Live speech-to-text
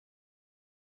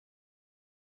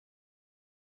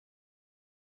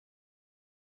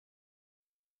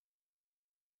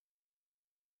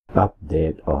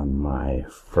Update on my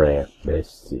Phrag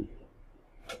Besseae.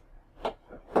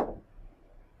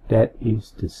 That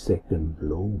is the second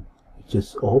bloom. It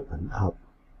just opened up,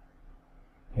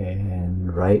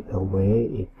 and right away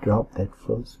it dropped that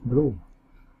first bloom.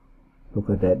 Look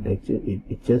at that.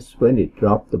 It just, when it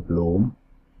dropped the bloom,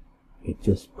 it's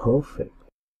just perfect.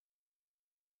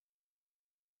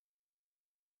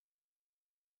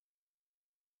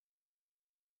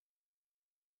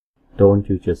 Don't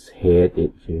you just hate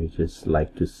it? You just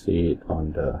like to see it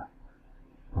on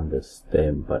the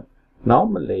stem. But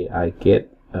normally I get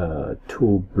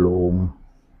 2 bloom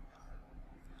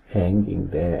hanging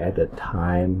there at a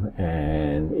time,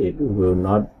 and it will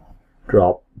not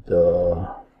drop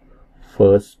the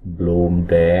first bloom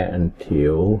there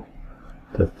until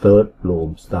the third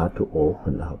bloom start to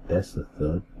open up. That's the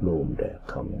third bloom there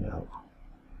coming out,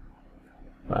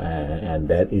 and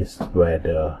that is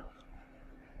where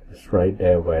it's right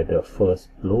there where the first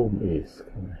bloom is,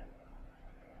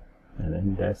 and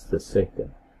then that's the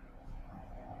second.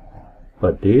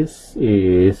 But this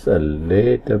is a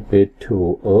little bit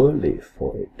too early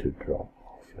for it to drop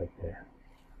off like that.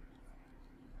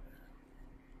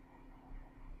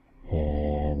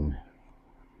 And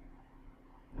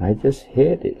I just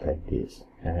hate it like this.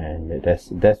 And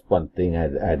that's one thing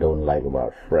I don't like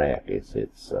about Phrag, is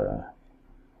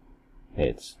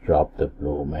it's dropped the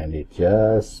bloom and it's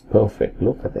just perfect.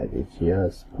 Look at that, it's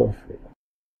just perfect.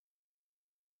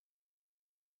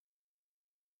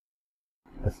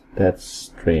 That's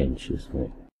strange, isn't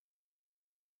it?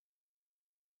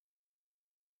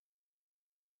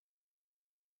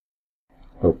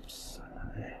 Oops,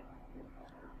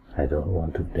 I don't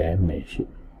want to damage it,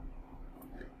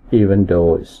 even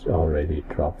though it's already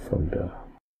dropped from the...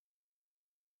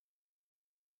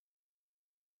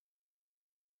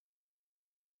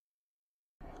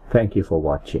 Thank you for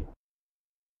watching.